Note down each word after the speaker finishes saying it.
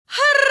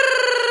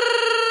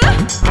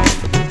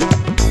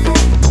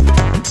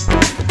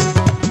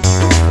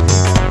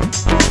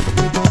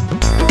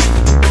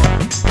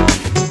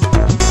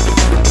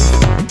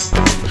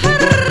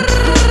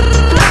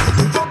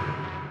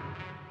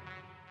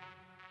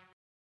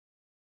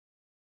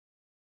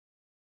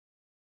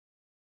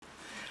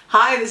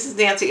Hi, this is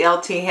Nancy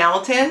L.T.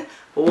 Hamilton.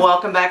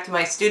 Welcome back to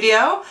my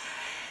studio.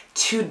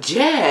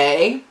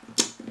 Today,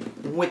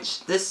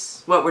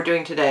 what we're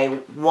doing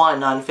today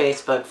won on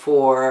Facebook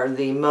for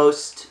the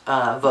most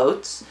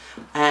votes,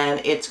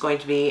 and it's going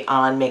to be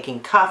on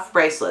making cuff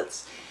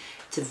bracelets.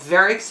 It's a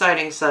very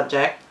exciting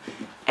subject,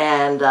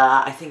 and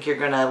I think you're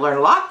going to learn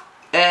a lot,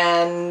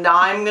 and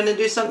I'm going to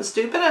do something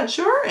stupid, I'm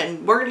sure,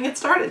 and we're going to get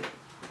started.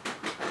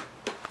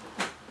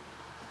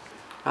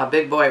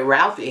 Big boy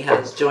Ralphie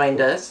has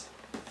joined us.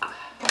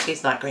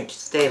 He's not going to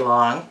stay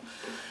long.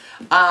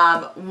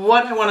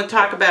 What I want to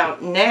talk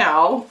about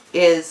now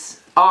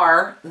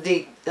are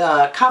the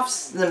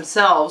cuffs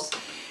themselves.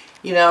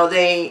 You know,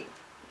 they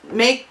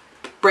make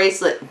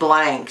bracelet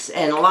blanks,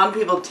 and a lot of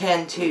people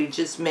tend to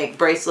just make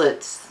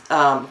bracelets,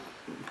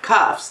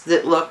 cuffs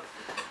that look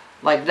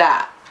like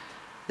that.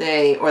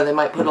 Or they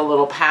might put a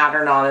little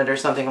pattern on it or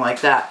something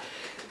like that.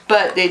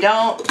 But they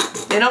don't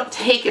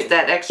take it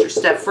that extra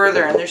step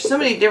further, and there's so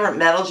many different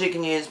metals you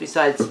can use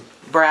besides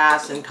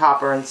brass and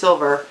copper and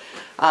silver.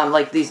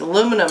 Like these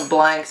aluminum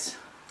blanks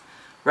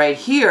right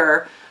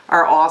here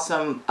are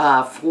awesome.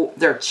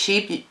 They're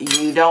cheap.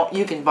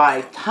 You can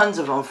buy tons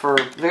of them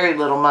for very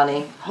little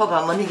money. Hold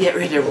on, let me get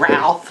rid of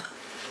Ralph.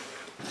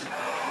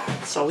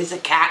 There's always a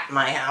cat in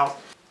my house.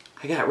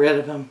 I got rid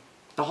of him.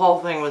 The whole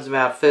thing was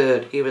about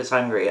food. He was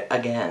hungry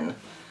again.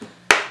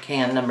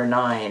 Can number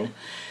 9.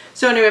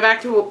 So anyway,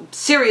 back to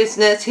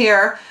seriousness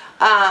here.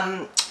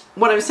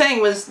 What I was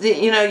saying was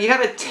that, you know, you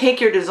got to take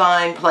your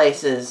design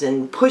places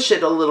and push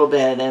it a little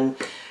bit and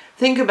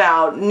think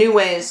about new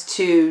ways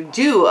to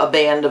do a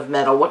band of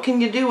metal. What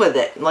can you do with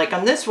it? Like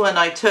on this one,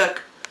 I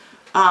took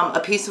a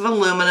piece of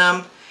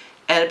aluminum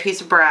and a piece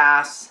of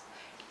brass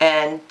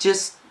and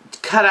just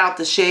cut out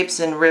the shapes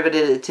and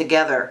riveted it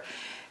together.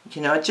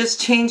 You know, it just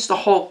changed the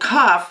whole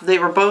cuff. They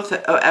were both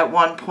at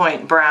one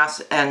point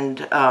brass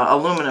and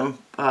aluminum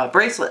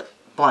bracelet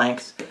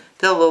blanks.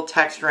 Did a little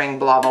texturing,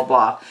 blah, blah,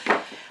 blah.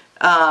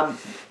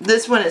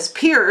 This one is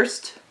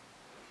pierced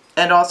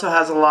and also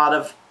has a lot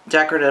of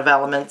decorative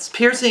elements.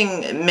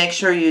 Piercing, make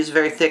sure you use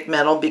very thick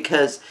metal,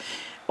 because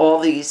all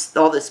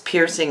this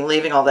piercing,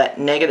 leaving all that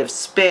negative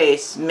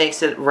space,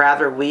 makes it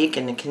rather weak,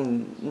 and it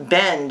can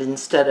bend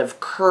instead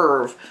of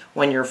curve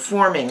when you're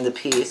forming the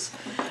piece.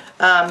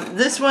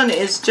 This one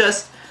is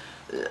just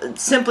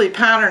simply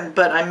patterned,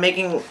 but I'm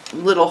making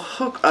little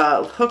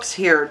hooks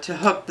here to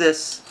hook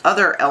this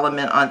other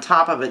element on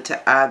top of it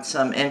to add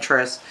some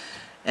interest,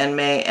 and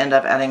may end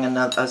up adding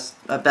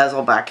a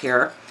bezel back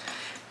here.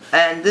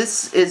 And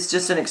this is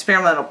just an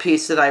experimental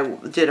piece that I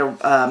did a,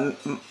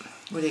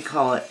 what do you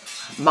call it,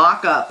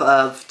 mock-up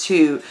of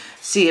to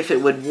see if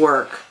it would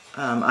work.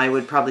 I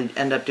would probably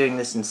end up doing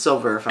this in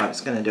silver if I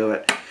was going to do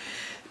it.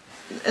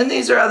 And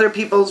these are other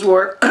people's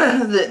work,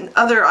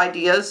 other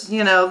ideas.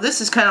 You know,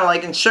 this is kind of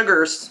like in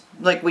sugars,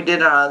 like we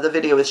did the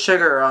video with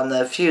sugar on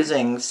the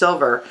fusing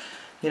silver.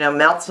 You know,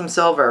 melt some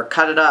silver,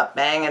 cut it up,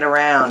 bang it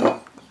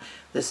around.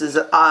 This is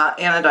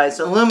anodized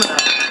aluminum.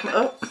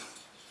 Oh,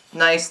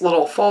 nice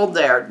little fold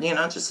there. You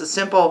know, just a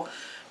simple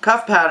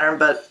cuff pattern,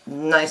 but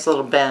nice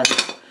little bend.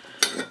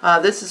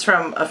 This is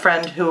from a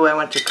friend who I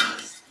went to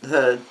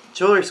the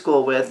jewelry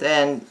school with,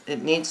 and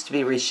it needs to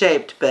be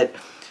reshaped, but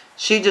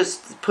she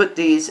just put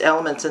these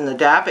elements in the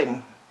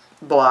dapping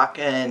block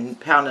and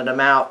pounded them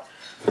out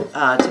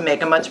to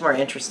make a much more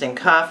interesting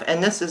cuff.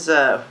 And this is,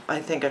 I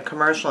think, a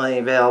commercially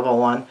available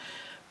one,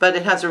 but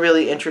it has a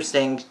really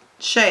interesting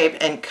shape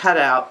and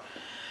cutout.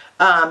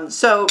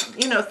 So,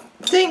 you know,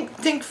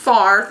 think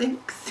far,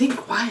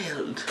 think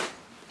wild,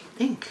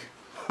 think.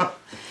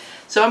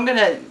 So I'm going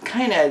to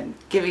kind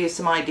of give you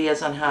some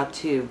ideas on how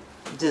to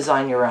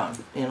design your own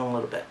in a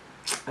little bit.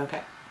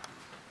 Okay.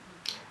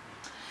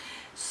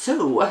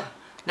 So,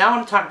 now I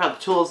want to talk about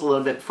the tools a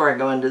little bit before I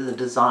go into the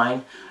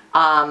design.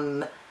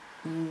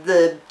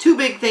 The two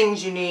big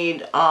things you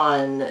need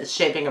on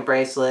shaping a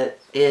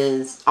bracelet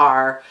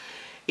are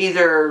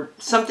either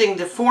something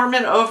to form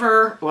it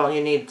over, well,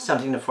 you need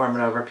something to form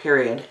it over,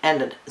 period,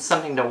 and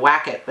something to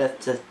whack it with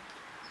to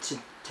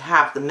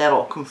have the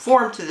metal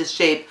conform to the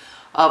shape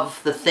of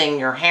the thing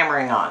you're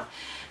hammering on.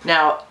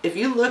 Now, if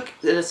you look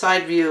at a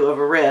side view of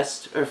a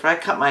wrist, or if I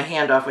cut my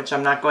hand off, which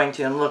I'm not going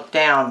to, and look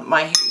down,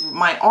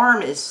 my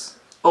arm is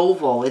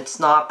oval, it's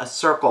not a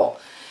circle.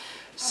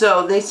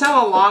 So they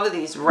sell a lot of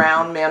these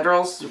round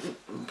mandrels,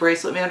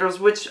 bracelet mandrels,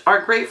 which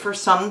are great for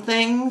some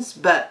things,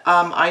 but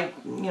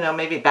you know,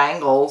 maybe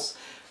bangles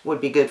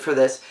would be good for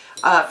this.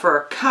 For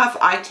a cuff,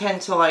 I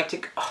tend to like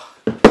to,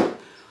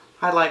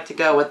 I like to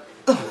go with,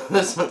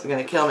 this one's going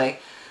to kill me,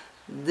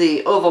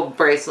 the oval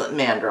bracelet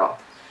mandrel.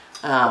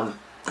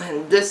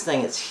 And this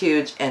thing is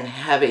huge and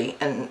heavy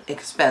and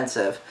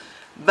expensive,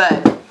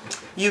 but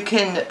you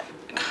can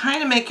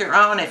kind of make your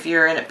own if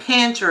you're in a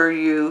pinch, or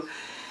you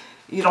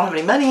don't have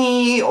any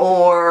money,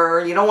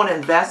 or you don't want to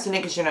invest in it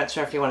because you're not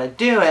sure if you want to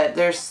do it.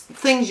 There's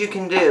things you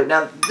can do.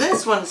 Now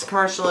this one's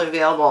commercially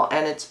available,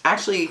 and it's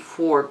actually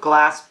for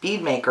glass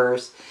bead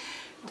makers,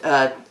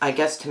 I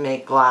guess, to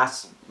make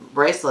glass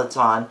bracelets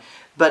on.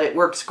 but it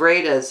works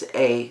great as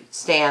a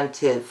stand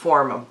to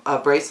form a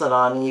bracelet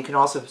on, and you can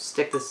also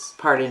stick this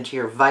part into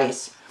your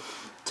vise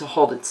to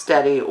hold it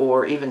steady,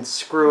 or even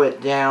screw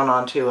it down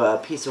onto a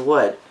piece of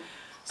wood.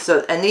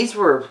 So, and these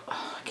were,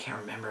 oh, I can't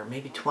remember,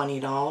 maybe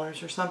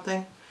 $20 or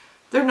something.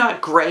 They're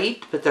not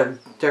great, but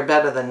they're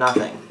better than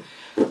nothing.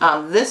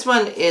 This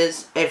one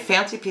is a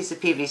fancy piece of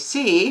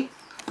PVC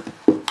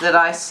that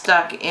I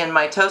stuck in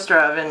my toaster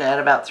oven at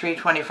about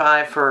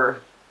 325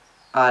 for,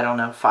 I don't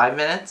know, 5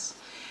 minutes.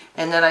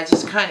 And then I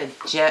just kind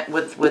of,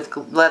 with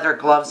leather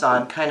gloves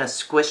on, kind of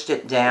squished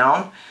it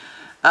down.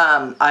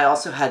 I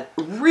also had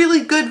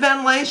really good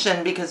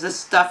ventilation because this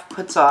stuff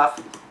puts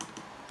off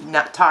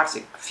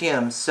toxic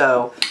fumes.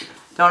 So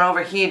don't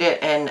overheat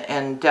it,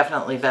 and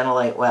definitely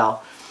ventilate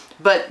well.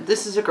 But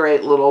this is a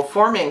great little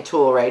forming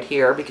tool right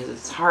here because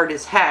it's hard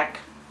as heck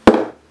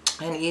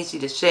and easy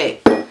to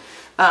shape.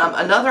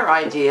 Another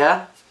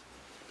idea,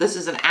 this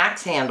is an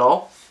axe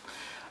handle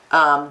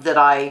that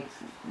I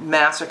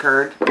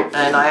massacred,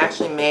 and I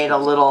actually made a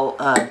little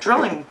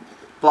drilling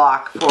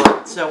block for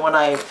it. So when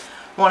I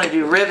want to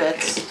do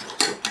rivets,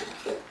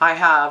 I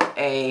have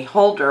a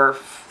holder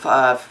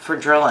for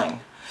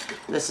drilling.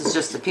 This is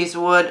just a piece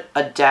of wood,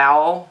 a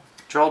dowel,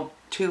 drilled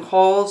 2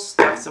 holes,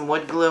 stuck some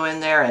wood glue in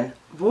there, and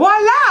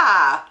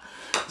voila!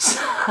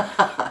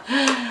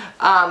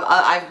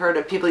 I've heard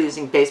of people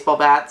using baseball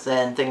bats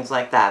and things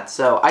like that.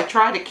 So I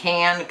tried a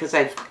can because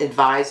I've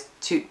advised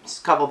a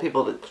couple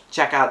people to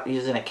check out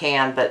using a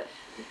can, but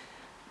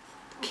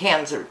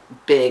cans are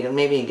big, and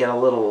maybe you get a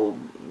little,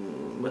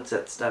 what's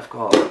that stuff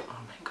called? Oh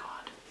my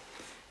god.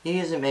 You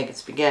use it making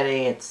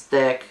spaghetti, it's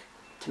thick.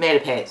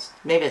 Tomato paste.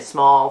 Maybe a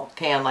small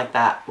can like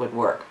that would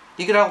work.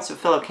 You could also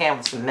fill a can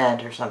with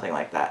cement or something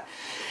like that.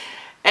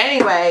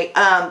 Anyway,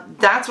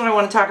 that's what I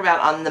want to talk about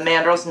on the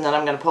mandrels, and then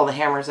I'm going to pull the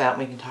hammers out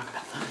and we can talk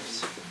about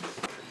those.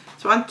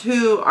 So on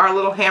to our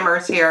little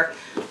hammers here.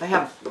 I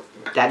have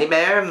Daddy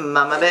Bear,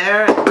 Mama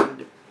Bear,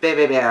 and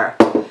Baby Bear.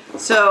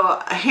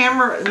 So a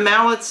hammer, the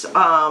mallets,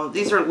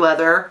 these are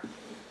leather.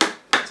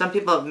 Some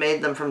people have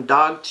made them from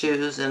dog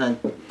chews in a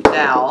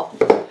dowel.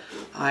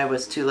 I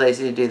was too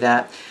lazy to do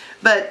that.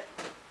 But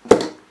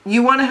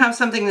you want to have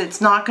something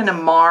that's not going to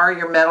mar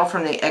your metal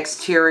from the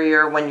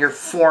exterior when you're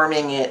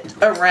forming it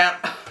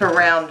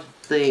around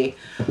the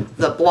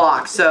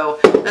block. So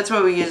that's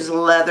why we use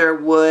leather,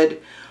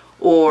 wood,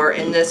 or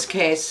in this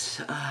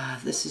case,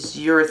 this is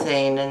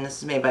urethane, and this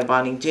is made by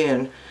Bonnie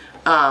Doon.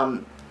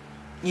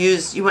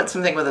 You want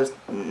something with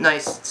a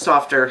nice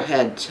softer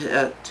head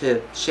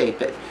to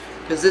shape it,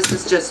 because this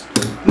is just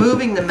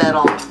moving the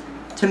metal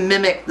to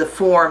mimic the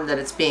form that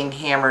it's being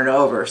hammered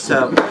over.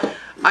 So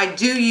I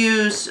do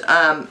use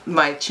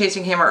my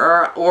chasing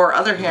hammer or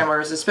other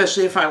hammers,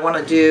 especially if I want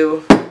to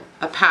do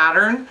a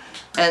pattern,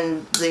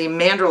 and the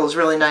mandrel is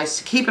really nice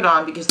to keep it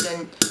on because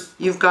then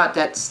you've got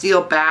that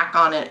steel back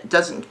on it. It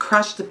doesn't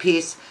crush the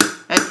piece,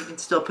 and you can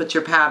still put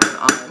your pattern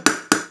on.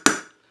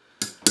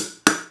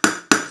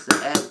 It's the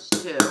edge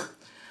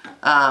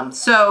too.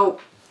 So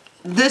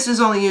this is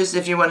only used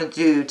if you want to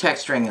do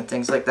texturing and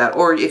things like that,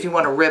 or if you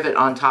want to rivet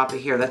on top of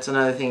here. That's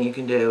another thing you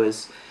can do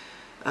is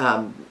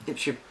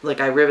if you,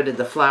 like I riveted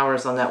the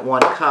flowers on that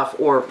one cuff,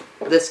 or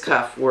this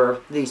cuff where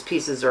these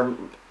pieces are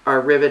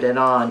riveted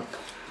on.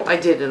 I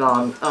did it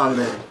on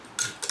the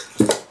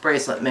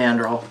bracelet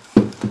mandrel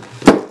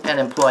and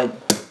employed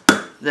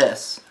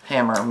this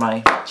hammer,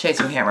 my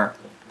chasing hammer.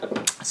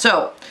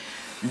 So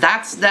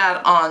that's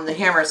that on the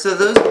hammer. So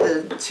those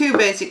are the 2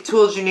 basic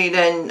tools you need,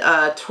 and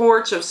a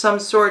torch of some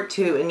sort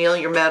to anneal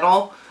your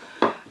metal.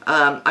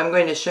 I'm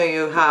going to show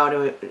you how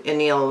to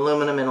anneal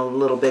aluminum in a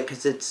little bit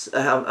because it's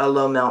a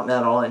low melt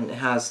metal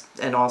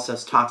and also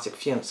has toxic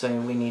fumes, so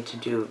we need to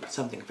do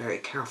something very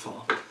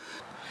careful.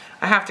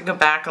 I have to go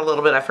back a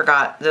little bit. I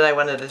forgot that I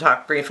wanted to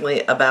talk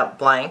briefly about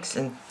blanks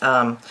and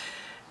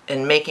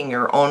making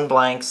your own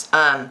blanks.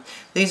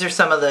 These are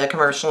some of the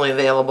commercially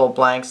available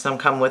blanks. Some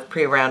come with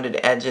pre-rounded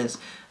edges,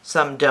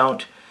 some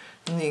don't.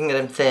 You can get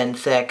them thin,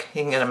 thick.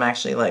 You can get them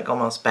actually like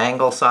almost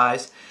bangle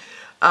size.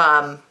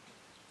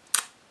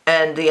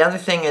 And the other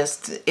thing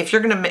is, if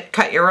you're going to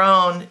cut your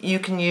own, you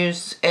can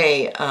use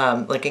a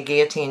like a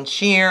guillotine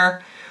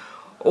shear,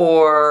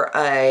 or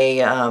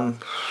a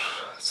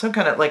some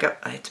kind of like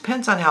it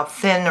depends on how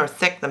thin or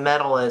thick the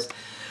metal is.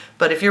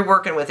 But if you're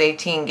working with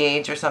 18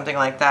 gauge or something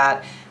like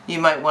that, you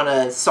might want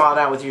to saw it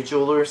out with your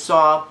jeweler's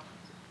saw.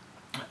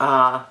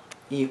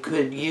 You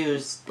could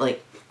use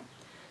like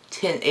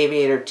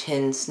aviator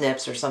tin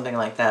snips or something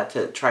like that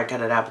to try to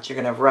cut it out, but you're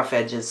going to have rough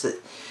edges that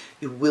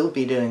you will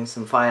be doing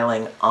some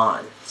filing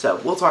on. So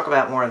we'll talk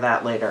about more of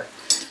that later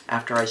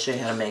after I show you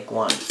how to make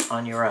one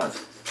on your own.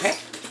 Okay?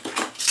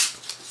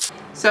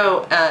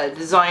 So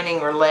designing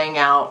or laying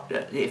out,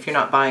 if you're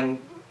not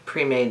buying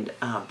pre-made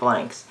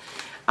blanks,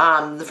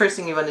 the first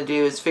thing you want to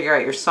do is figure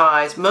out your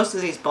size. Most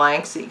of these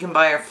blanks that you can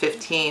buy are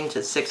 15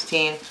 to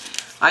 16.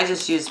 I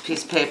just use a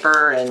piece of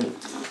paper and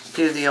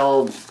do the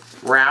old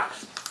wrap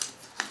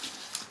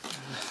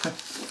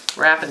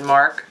and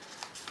mark.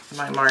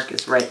 My mark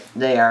is right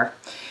there.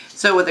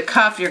 So with a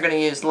cuff, you're going to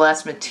use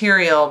less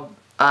material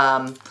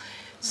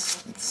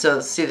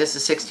So see, this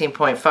is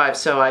 16.5,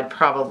 so I'd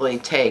probably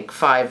take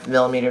 5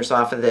 millimeters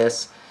off of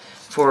this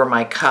for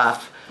my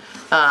cuff.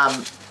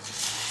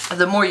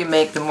 The more you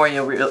make, the more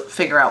you'll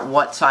figure out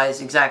what size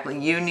exactly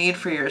you need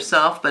for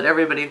yourself, but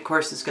everybody, of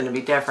course, is going to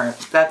be different.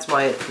 That's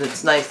why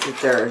it's nice that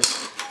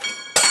there's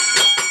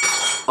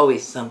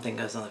always something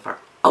goes on the farm.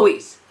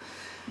 Always.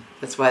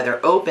 That's why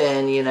they're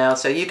open, you know,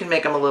 so you can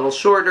make them a little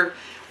shorter.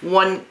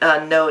 One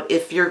note,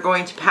 if you're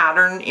going to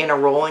pattern in a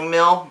rolling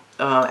mill,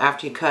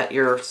 after you cut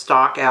your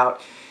stock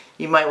out,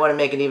 you might want to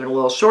make it even a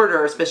little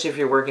shorter, especially if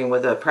you're working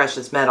with a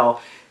precious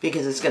metal,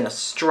 because it's going to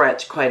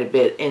stretch quite a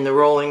bit in the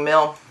rolling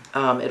mill.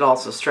 It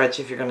also stretch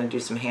if you're going to do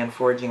some hand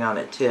forging on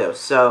it too.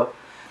 So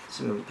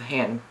some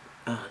hand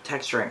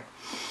texturing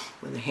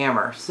with the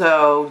hammer.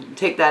 So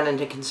take that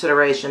into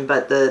consideration.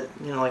 But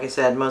like I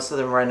said, most of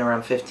them run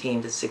around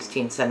 15 to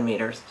 16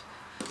 centimeters.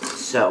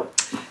 So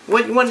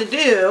what you want to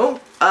do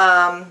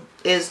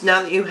is,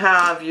 now that you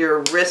have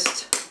your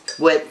wrist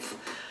width,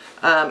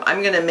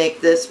 I'm going to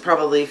make this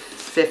probably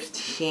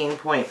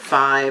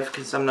 15.5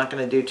 because I'm not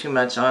going to do too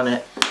much on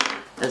it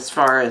as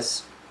far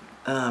as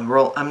I'm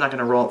not going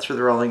to roll it through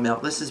the rolling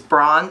mill. This is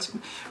bronze.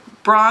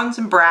 Bronze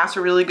and brass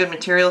are really good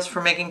materials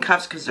for making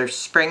cuffs because they're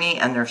springy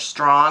and they're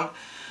strong.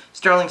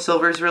 Sterling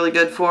silver is really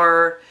good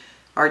for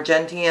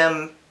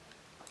argentium.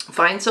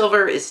 Fine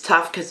silver is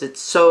tough because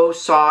it's so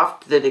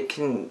soft that it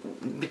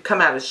can come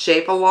out of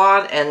shape a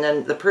lot, and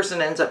then the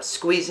person ends up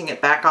squeezing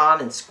it back on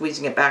and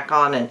squeezing it back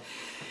on, and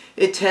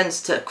it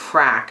tends to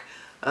crack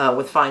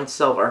with fine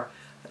silver.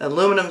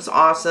 Aluminum's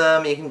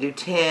awesome. You can do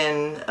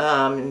tin.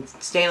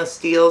 Stainless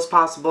steel is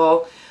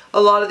possible.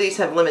 A lot of these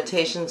have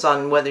limitations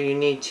on whether you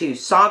need to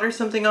solder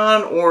something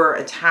on or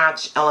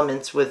attach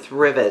elements with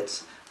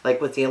rivets, like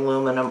with the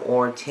aluminum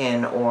or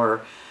tin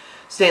or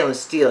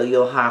stainless steel.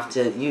 You'll have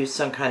to use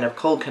some kind of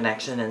cold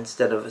connection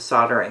instead of a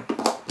soldering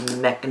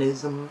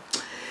mechanism.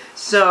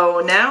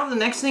 So now the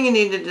next thing you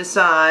need to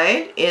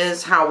decide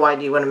is how wide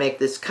do you want to make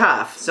this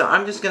cuff. So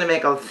I'm just going to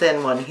make a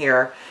thin one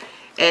here.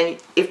 And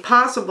if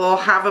possible,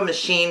 have a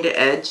machined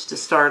edge to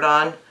start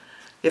on.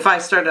 If I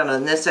started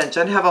on this edge,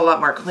 I'd have a lot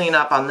more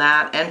cleanup on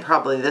that and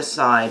probably this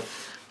side.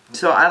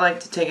 So I like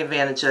to take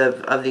advantage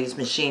of these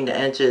machined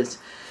edges.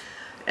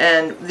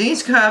 And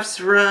these cuffs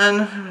run,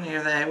 how many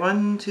are they?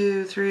 1,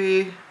 2,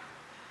 3,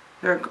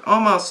 they're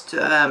almost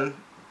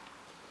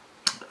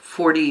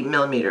 40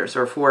 millimeters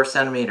or 4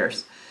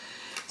 centimeters.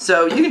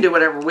 So you can do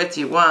whatever width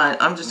you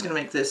want. I'm just going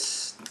to make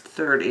this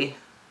 30.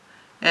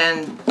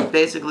 And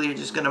basically you're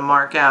just going to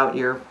mark out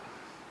your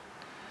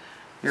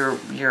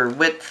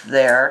width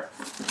there.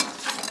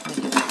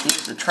 You can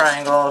use a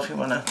triangle if you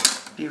want to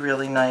be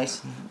really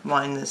nice and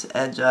line this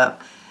edge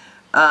up.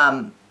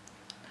 And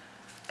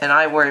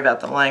I worry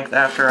about the length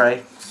after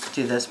I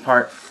do this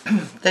part.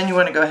 Then you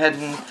want to go ahead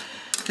and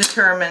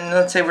determine,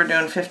 let's say we're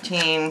doing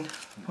 15.5.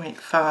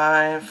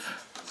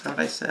 Is that what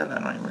I said? I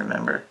don't even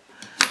remember.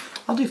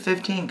 I'll do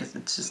 15 because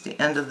it's just the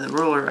end of the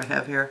ruler I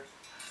have here.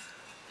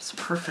 It's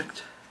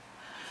perfect.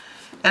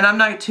 And I'm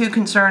not too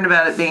concerned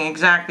about it being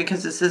exact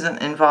because this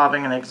isn't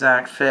involving an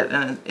exact fit,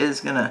 and it is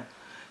going to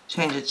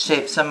change its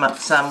shape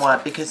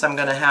somewhat because I'm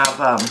going to have,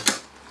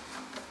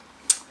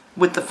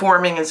 with the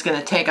forming, it's going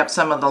to take up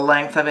some of the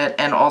length of it,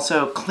 and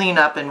also clean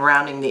up and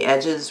rounding the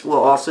edges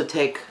will also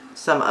take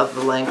some of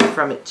the length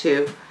from it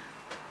too.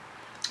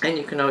 And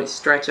you can always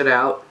stretch it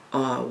out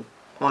on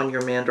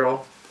your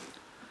mandrel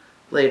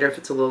later if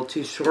it's a little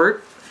too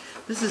short.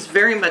 This is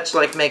very much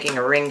like making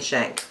a ring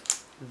shank.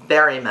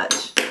 Very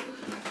much.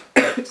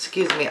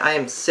 Excuse me, I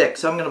am sick,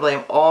 so I'm going to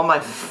blame all my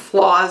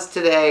flaws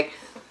today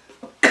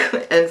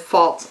and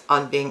faults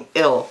on being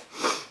ill.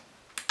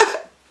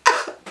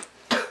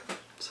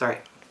 Sorry,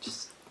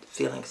 just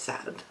feeling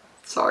sad.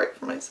 Sorry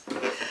for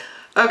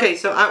myself. Okay,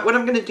 so what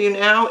I'm going to do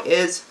now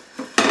is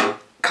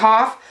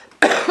cough,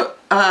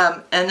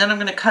 and then I'm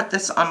going to cut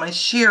this on my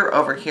shear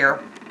over here.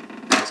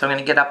 So I'm going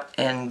to get up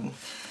and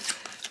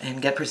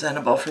get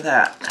presentable for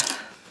that.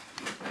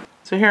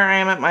 So here I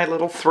am at my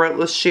little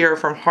throatless shear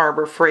from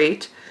Harbor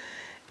Freight.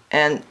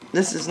 And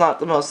this is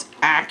not the most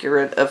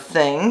accurate of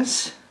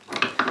things,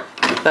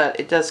 but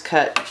it does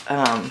cut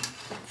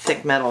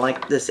thick metal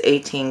like this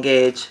 18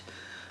 gauge.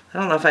 I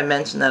don't know if I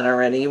mentioned that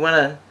already. You want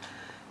to,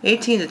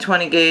 18 to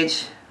 20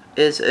 gauge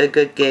is a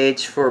good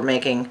gauge for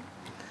making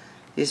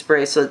these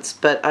bracelets,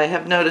 but I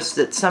have noticed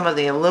that some of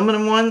the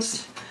aluminum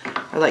ones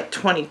are like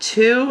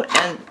 22,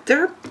 and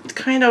they're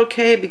kind of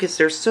okay because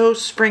they're so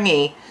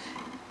springy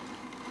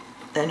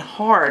and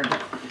hard,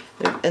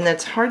 and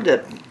it's hard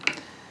to,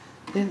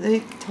 they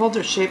hold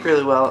their shape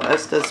really well,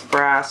 as does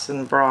brass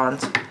and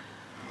bronze.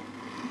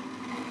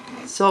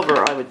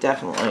 Silver, I would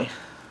definitely,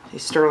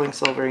 sterling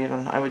silver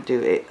even, I would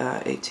do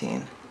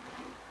 18.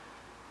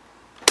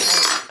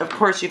 Of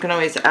course, you can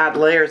always add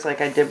layers like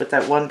I did with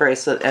that one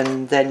bracelet,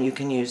 and then you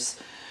can use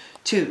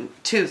two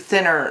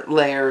thinner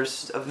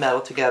layers of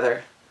metal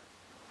together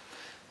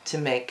to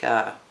make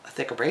a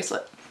thicker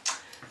bracelet.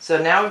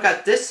 So now we've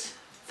got this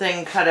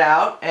thing cut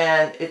out,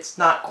 and it's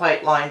not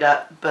quite lined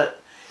up,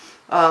 but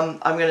I'm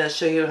going to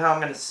show you how I'm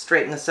going to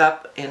straighten this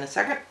up in a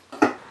second.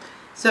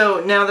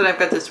 So now that I've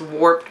got this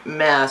warped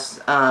mess,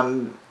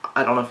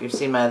 I don't know if you've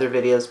seen my other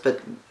videos,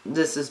 but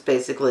this is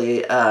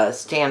basically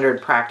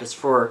standard practice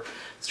for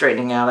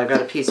straightening out. I've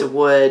got a piece of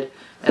wood,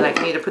 and I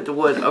can either put the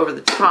wood over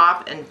the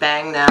top and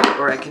bang that,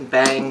 or I can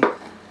bang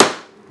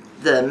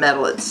the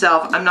metal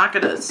itself. I'm not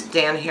going to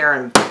stand here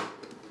and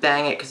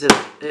bang it because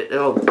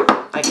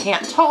I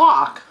can't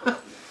talk.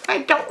 I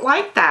don't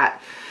like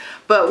that.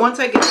 But once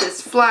I get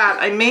this flat,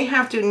 I may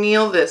have to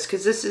anneal this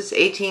because this is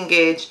 18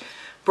 gauge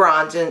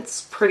bronze and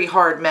it's pretty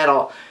hard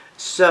metal.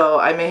 So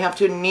I may have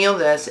to anneal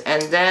this,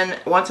 and then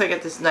once I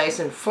get this nice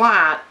and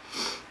flat,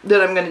 then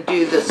I'm going to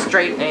do the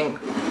straightening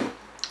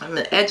and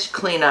the edge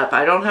cleanup.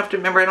 I don't have to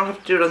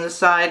do it on this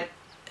side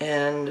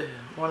and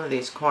one of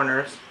these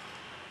corners.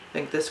 I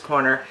think this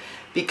corner,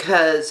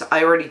 because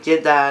I already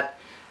did that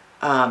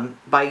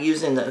by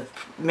using the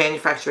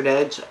manufactured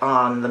edge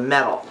on the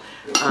metal.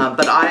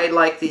 But I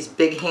like these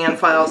big hand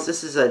files.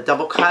 This is a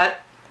double cut,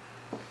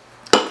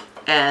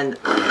 and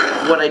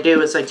what I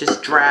do is I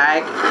just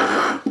drag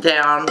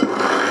down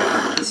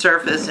the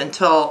surface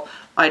until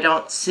I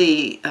don't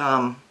see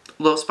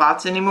low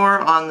spots anymore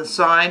on the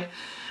side.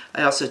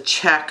 I also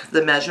check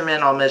the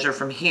measurement. I'll measure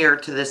from here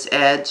to this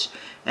edge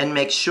and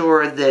make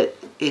sure that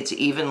it's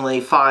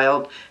evenly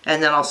filed,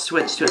 and then I'll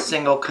switch to a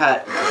single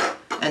cut.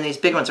 And these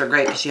big ones are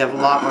great because you have a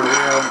lot more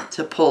room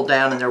to pull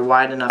down, and they're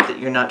wide enough that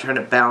you're not trying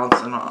to balance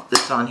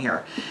this on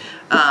here.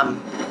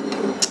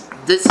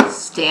 This is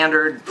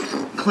standard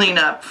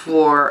cleanup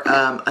for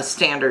a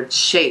standard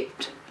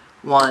shaped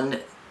one.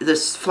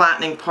 This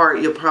flattening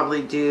part you'll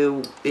probably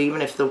do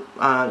even if you're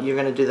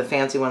going to do the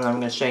fancy one that I'm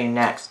going to show you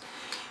next.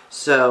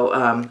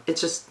 So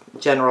it's just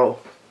general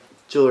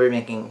jewelry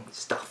making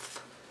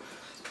stuff.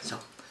 So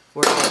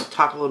we're going to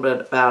talk a little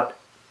bit about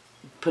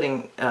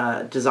putting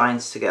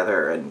designs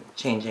together and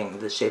changing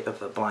the shape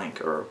of a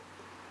blank or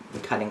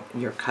cutting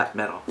your cut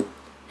metal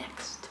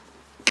next.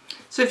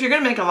 So if you're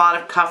going to make a lot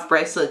of cuff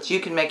bracelets, you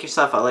can make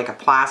yourself like a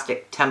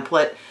plastic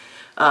template.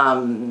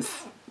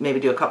 Maybe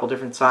do a couple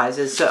different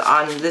sizes. So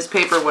on this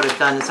paper, what I've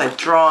done is I've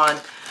drawn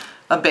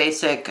a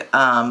basic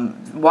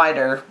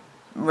wider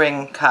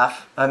bracelet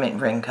cuff,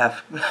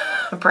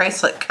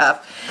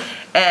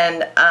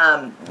 and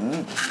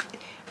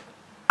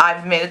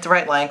I've made it the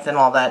right length and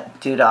all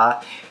that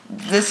doodah.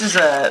 This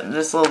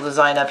little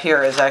design up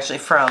here is actually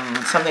from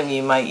something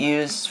you might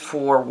use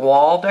for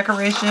wall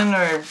decoration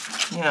or,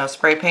 you know,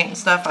 spray paint and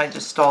stuff. I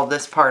just stole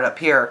this part up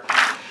here.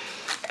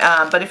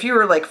 But if you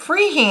were like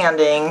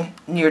freehanding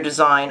your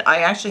design, I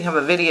actually have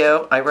a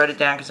video. I wrote it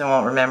down because I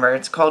won't remember.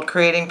 It's called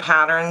Creating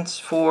Patterns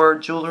for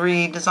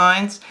Jewelry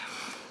Designs.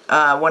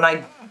 When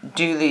I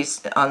do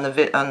these on the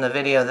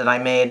video that I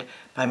made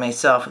by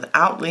myself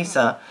without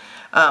Lisa,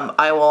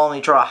 I will only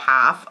draw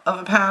half of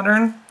a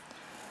pattern,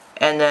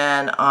 and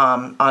then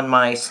on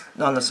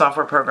the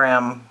software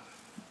program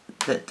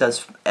that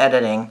does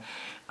editing,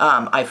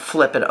 I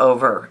flip it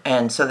over,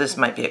 and so this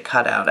might be a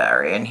cutout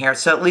area in here.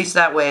 So at least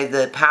that way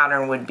the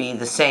pattern would be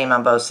the same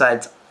on both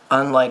sides,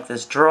 unlike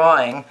this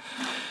drawing.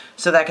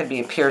 So that could be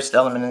a pierced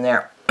element in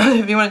there.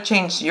 If you want to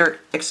change your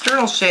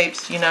external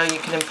shapes, you know, you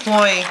can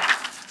employ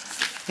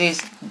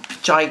these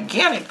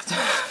gigantic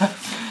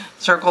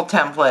circle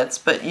templates,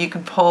 but you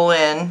can pull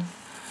in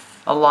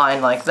a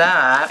line like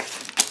that,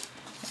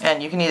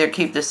 and you can either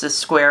keep this as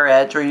square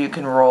edge or you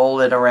can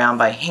roll it around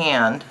by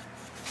hand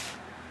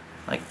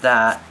like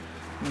that.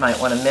 You might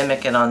want to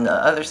mimic it on the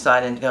other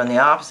side and go in the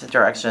opposite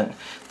direction.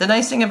 The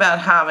nice thing about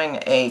having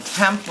a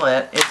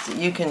template is that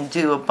you can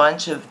do a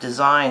bunch of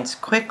designs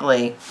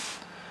quickly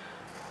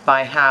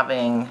by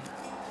having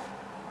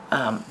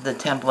the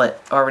template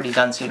already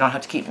done, so you don't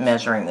have to keep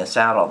measuring this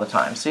out all the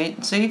time. So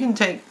you can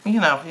take, you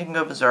know, you can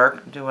go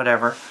berserk, do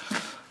whatever.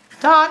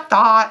 Dot,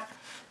 dot,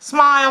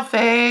 smile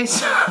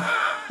face,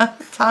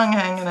 tongue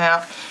hanging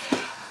out.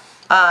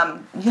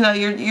 You know,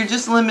 you're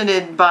just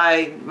limited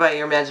by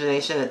your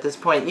imagination at this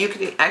point. You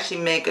could actually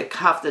make a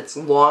cuff that's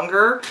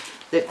longer,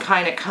 that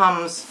kind of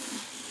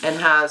comes and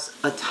has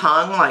a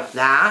tongue like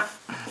that.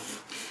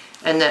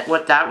 And that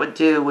what that would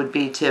do would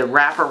be to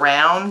wrap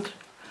around,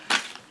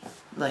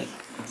 like,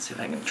 let's see if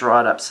I can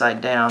draw it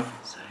upside down.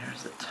 So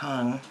here's the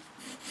tongue.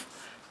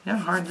 You know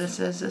how hard this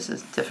is? This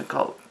is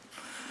difficult.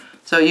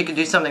 So you could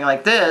do something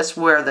like this,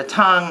 where the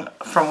tongue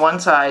from one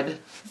side,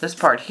 this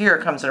part here,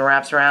 comes and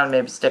wraps around,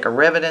 maybe stick a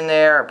rivet in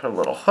there, or put a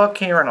little hook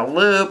here and a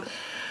loop.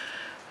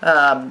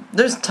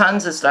 There's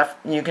tons of stuff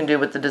you can do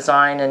with the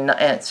design,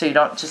 and so you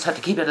don't just have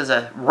to keep it as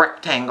a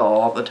rectangle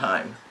all the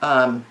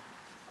time.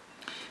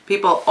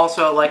 People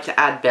also like to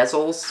add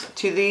bezels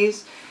to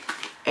these,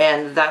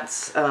 and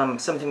that's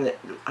something that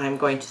I'm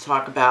going to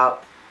talk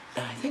about.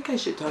 I think I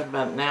should talk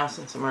about it now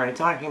since I'm already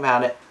talking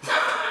about it.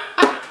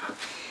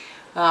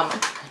 I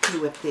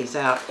can whip these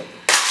out.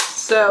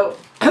 So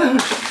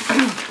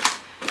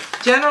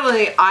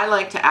generally I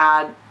like to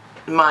add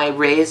my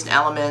raised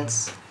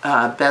elements,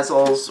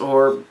 bezels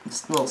or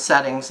little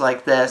settings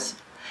like this,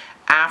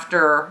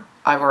 after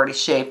I've already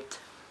shaped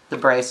the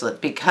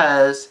bracelet,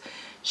 because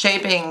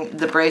shaping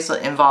the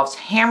bracelet involves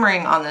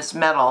hammering on this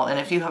metal, and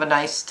if you have a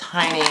nice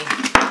tiny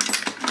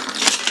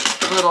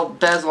little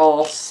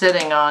bezel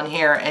sitting on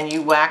here and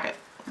you whack it,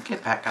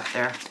 get back up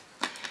there,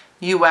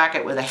 you whack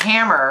it with a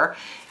hammer,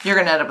 you're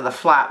going to end up with a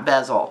flat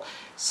bezel.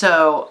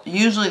 So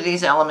usually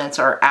these elements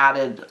are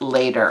added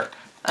later.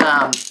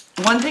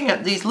 One thing,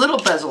 these little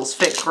bezels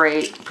fit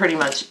great pretty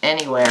much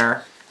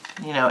anywhere.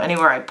 You know,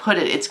 anywhere I put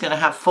it, it's going to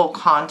have full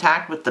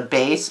contact with the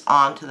base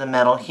onto the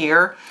metal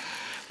here.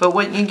 But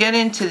when you get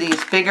into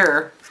these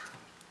bigger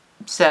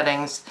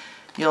settings,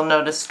 you'll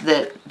notice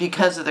that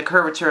because of the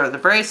curvature of the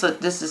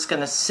bracelet, this is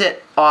going to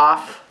sit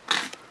off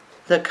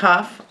the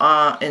cuff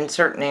in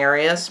certain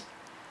areas.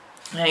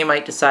 Now you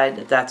might decide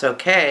that that's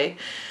okay.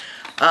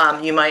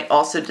 You might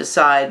also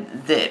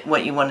decide that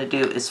what you want to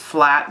do is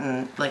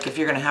flatten, like if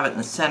you're going to have it in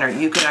the center,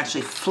 you can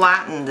actually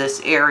flatten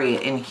this area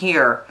in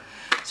here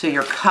so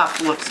your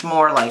cuff looks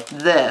more like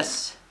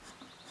this.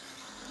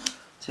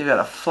 So you've got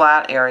a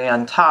flat area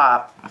on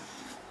top.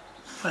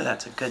 Boy,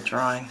 that's a good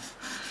drawing.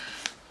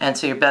 And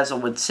so your bezel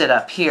would sit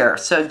up here.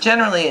 So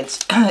generally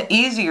it's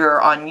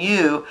easier on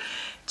you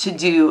to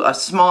do a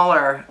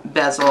smaller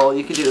bezel.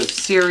 You could do a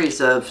series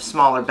of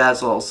smaller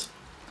bezels.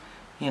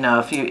 You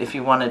know, if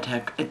you wanted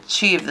to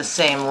achieve the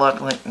same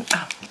look, like,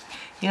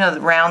 you know,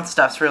 the round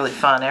stuff's really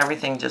fun.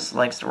 Everything just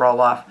likes to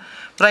roll off.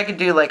 But I could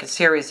do like a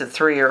series of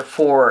 3 or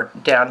 4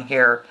 down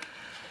here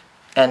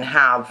and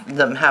have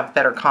them have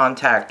better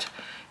contact.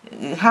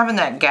 Having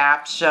that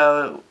gap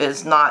show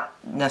is not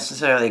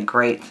necessarily a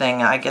great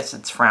thing. I guess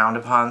it's frowned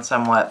upon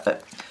somewhat,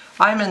 but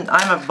I'm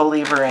a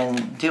believer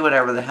in do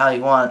whatever the hell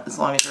you want as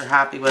long as you're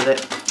happy with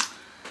it.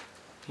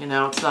 You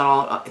know, it's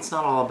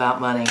not all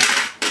about money.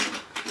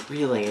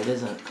 Really, it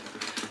isn't.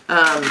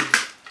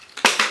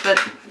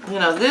 But you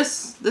know,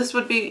 this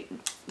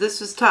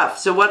is tough.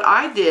 So what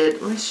I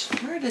did,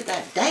 where did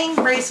that dang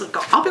bracelet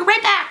go? I'll be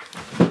right back.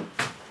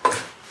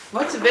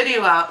 What's a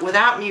video out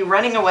without me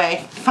running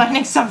away,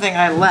 finding something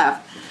I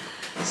left?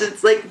 So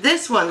it's like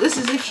this one. This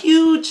is a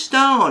huge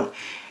stone,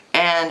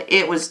 and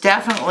it was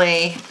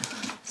definitely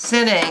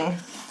sitting,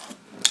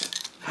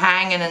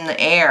 hanging in the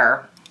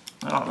air.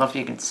 I don't know if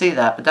you can see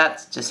that, but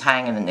that's just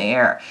hanging in the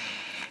air.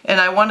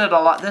 And I wanted a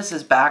lot. This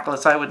is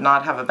backless. I would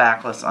not have a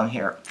backless on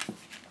here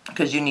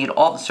because you need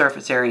all the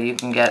surface area you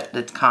can get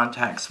that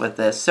contacts with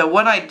this. So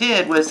what I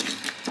did was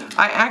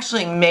I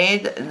actually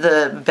made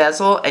the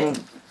bezel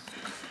and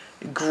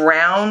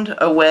ground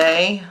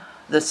away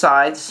the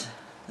sides,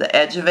 the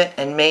edge of it,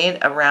 and made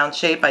a round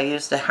shape. I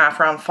used a half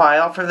round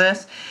file for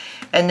this.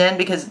 And then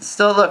because it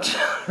still looked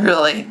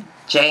really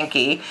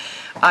janky,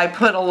 I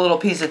put a little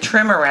piece of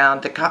trim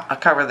around to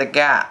cover the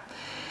gap.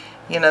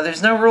 You know,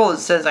 there's no rule that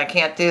says I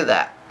can't do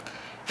that.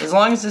 As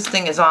long as this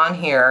thing is on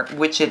here,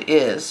 which it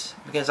is,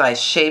 because I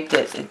shaped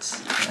it,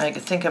 I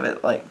could think of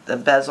it like the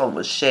bezel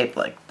was shaped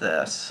like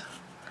this.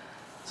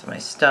 So my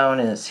stone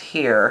is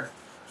here,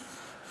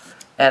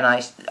 and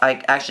I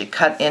actually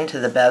cut into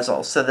the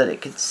bezel so that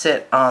it could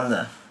sit on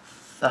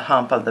the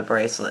hump of the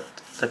bracelet,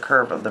 the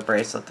curve of the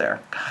bracelet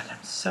there. God,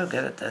 I'm so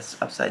good at this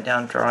upside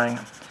down drawing.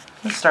 I'm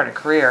going to start a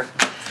career.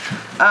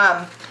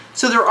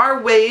 So there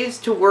are ways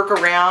to work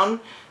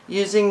around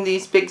using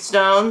these big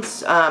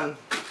stones.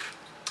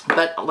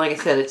 But like I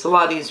said, it's a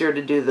lot easier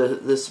to do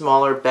the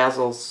smaller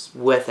bezels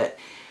with it.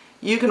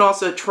 You can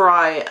also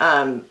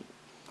try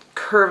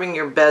curving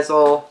your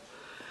bezel.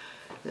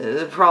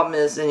 The problem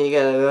is then you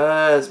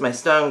go, is my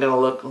stone going to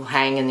look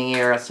hang in the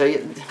air? So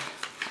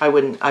I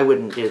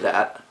wouldn't do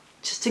that.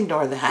 Just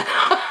ignore that.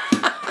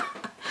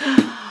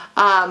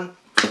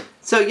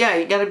 So yeah,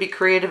 you got to be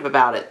creative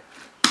about it.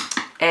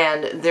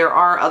 And there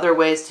are other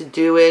ways to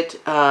do it.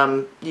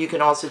 You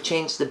can also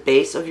change the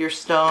base of your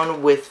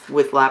stone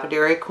with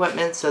lapidary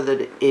equipment so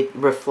that it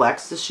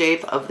reflects the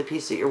shape of the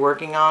piece that you're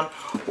working on,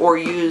 or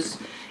use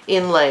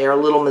inlay or a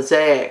little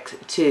mosaic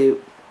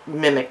to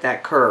mimic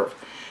that curve.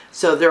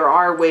 So there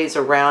are ways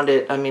around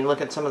it. I mean, look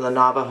at some of the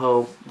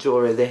Navajo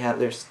jewelry. They have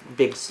their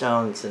big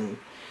stones, and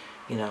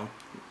you know,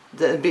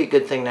 that'd be a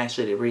good thing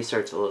actually to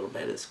research a little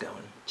bit, is go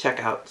and check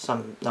out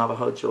some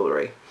Navajo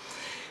jewelry.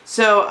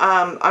 So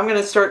I'm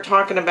going to start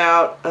talking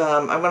about,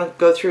 I'm going to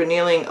go through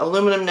annealing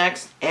aluminum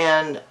next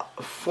and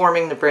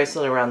forming the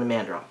bracelet around the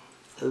mandrel.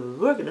 So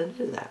we're going to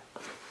do that.